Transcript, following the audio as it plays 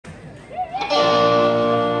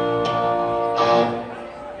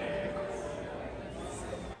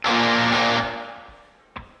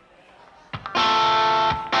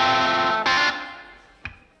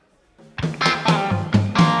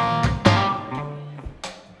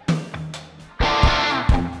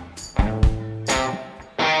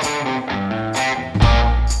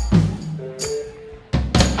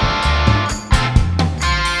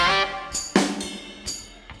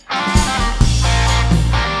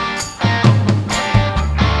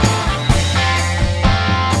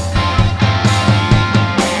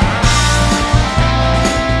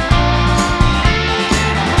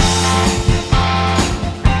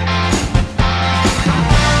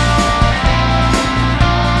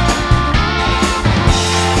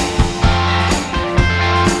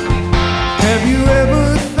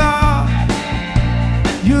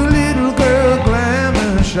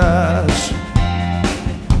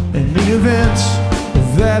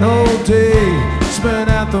day spent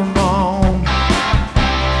at the mall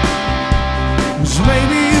was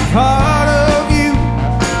maybe a part of you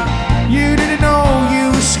you didn't know you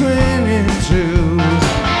were screaming to,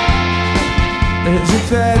 as if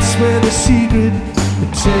that's where the secret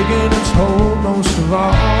had taken its hold most of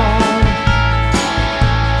all.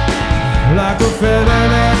 Like a feather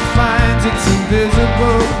that finds its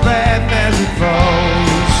invisible path as it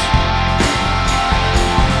falls.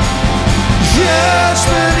 Just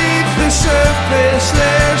beneath the surface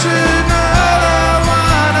there's another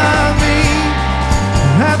one of me,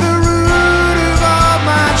 at the root of all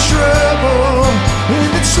my trouble, in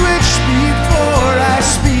the twitch before I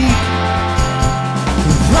speak.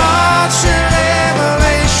 Thoughts and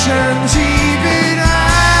revelations even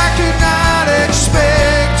I could not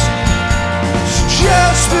expect.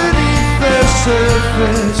 Just beneath the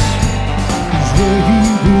surface is where he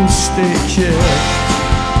will stay kept.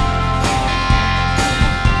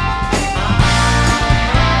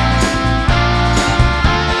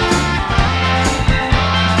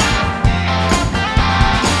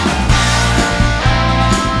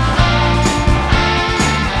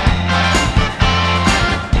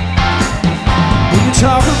 When you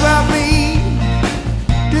talk about me,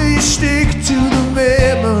 do you stick to the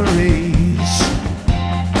memories?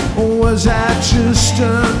 Was I just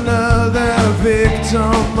another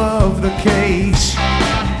victim of the case?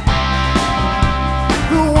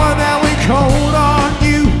 The one that we called on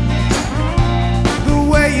you the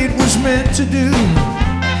way it was meant to do.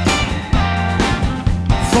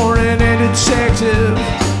 For any detective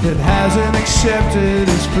that hasn't accepted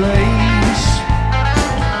his place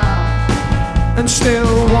and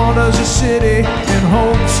still wanders a city in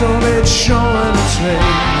hopes of it showing its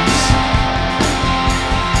face.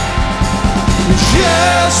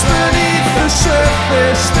 Just beneath the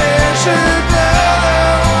surface there's another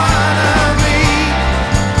one of me,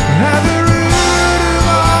 at the root of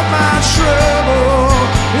all my trouble,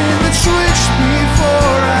 in the twitch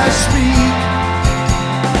before I speak.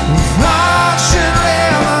 Thoughts and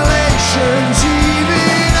revelations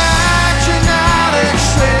even I cannot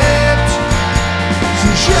accept. So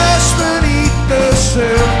just beneath the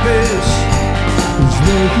surface is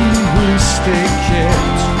where he will stay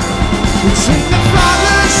kept. It's in the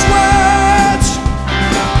thoughtless words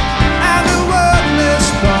and the wordless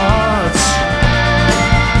thoughts,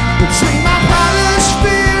 between my thoughtless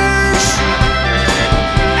fears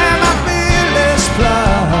and my fearless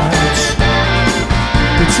plots,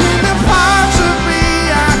 between the parts of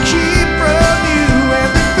me I keep from you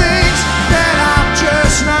and the things that I'm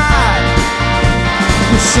just not.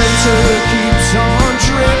 The center keeps on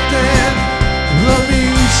drifting, the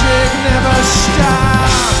music never stops.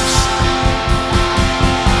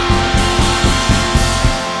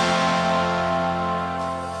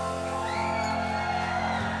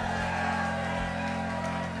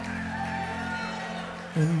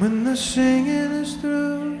 And when the singing is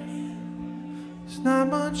through, there's not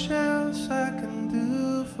much else I can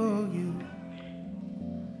do for you,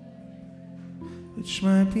 which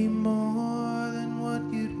might be more than what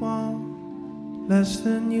you'd want, less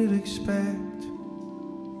than you'd expect.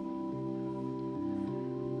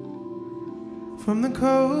 From the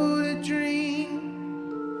coded dream,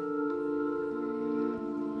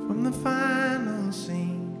 from the final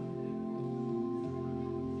scene,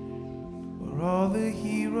 all the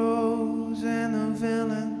heroes and the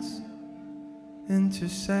villains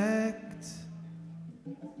intersect,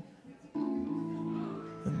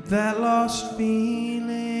 and that lost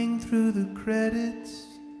feeling through the credits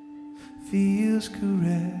feels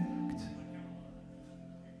correct.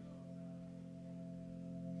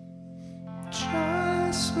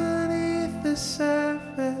 Just beneath the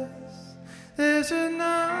surface there's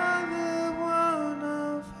another one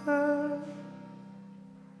of her,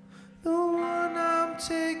 the one I'm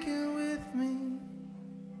taking with me,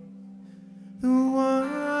 the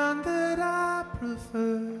one that I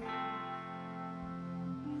prefer.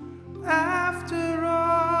 After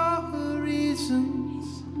all her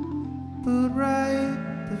reasons, but right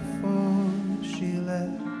before she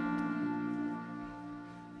left,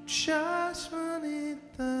 just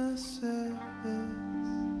beneath the surface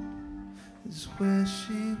is where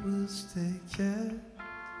she will stay kept.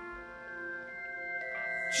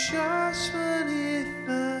 Just beneath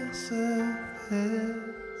the surface.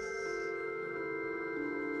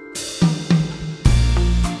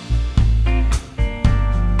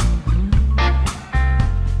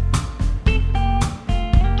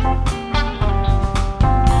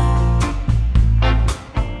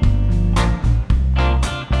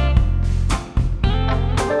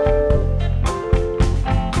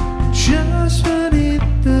 Just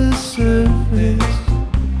beneath the surface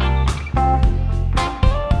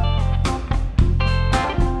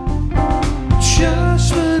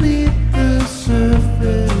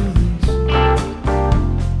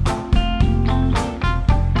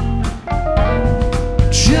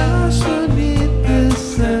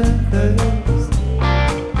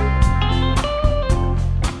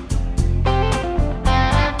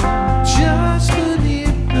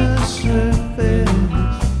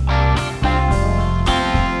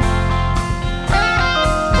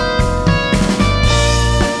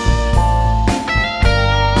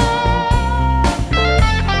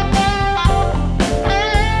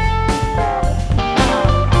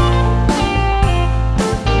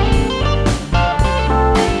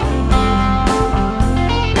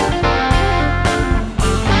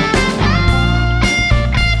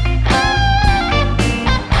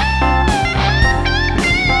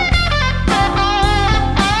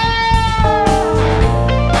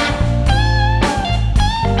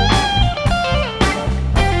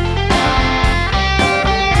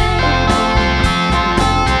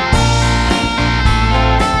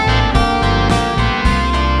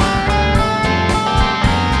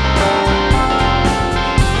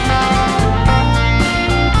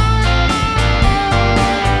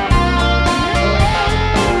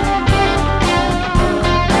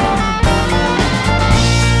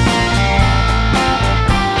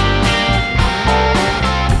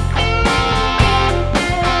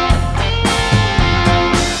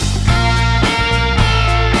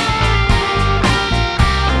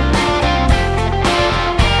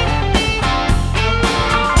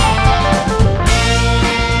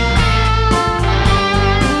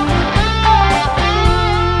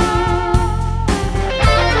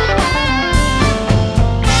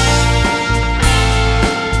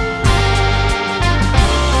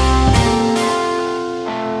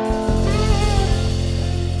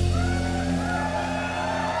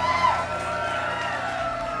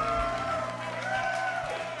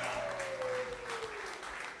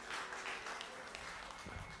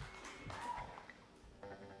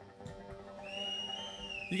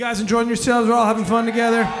You guys enjoying yourselves? We're all having fun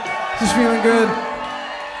together? Just feeling good?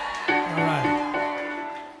 All right.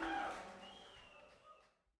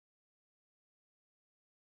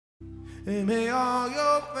 And may all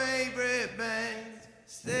your favorite bands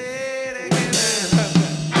stay together.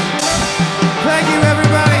 Thank you,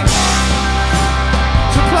 everybody.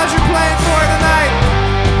 It's a pleasure playing for you tonight.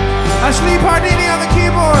 That's Pardini on the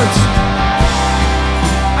keyboards.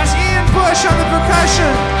 That's Ian Bush on the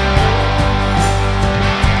percussion.